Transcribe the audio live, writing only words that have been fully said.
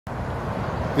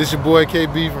This your boy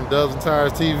KB from Dubs and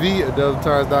Tires TV at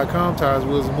dubsandtires.com. Tires,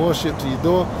 wheels, and more shipped to your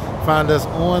door. Find us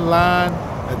online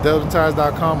at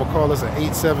dubsandtires.com or call us at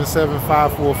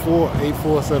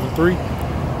 877-544-8473.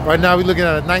 Right now we're looking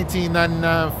at a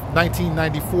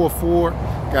 1994 Ford.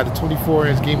 Got a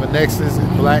 24-inch Gima Nexus in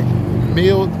black and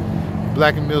milled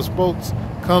spokes.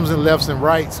 Comes in lefts and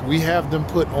rights. We have them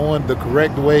put on the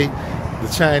correct way. The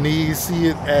Chinese see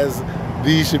it as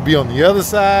these should be on the other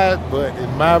side, but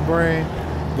in my brain,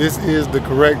 this is the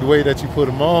correct way that you put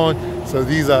them on. So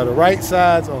these are the right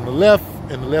sides on the left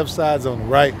and the left sides on the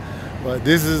right. But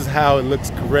this is how it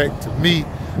looks correct to me,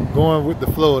 going with the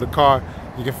flow of the car.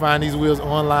 You can find these wheels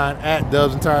online at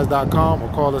dubsandtires.com or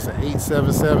call us at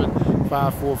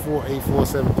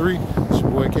 877-544-8473. It's your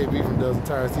boy KB from Dubs and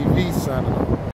Tires TV signing off.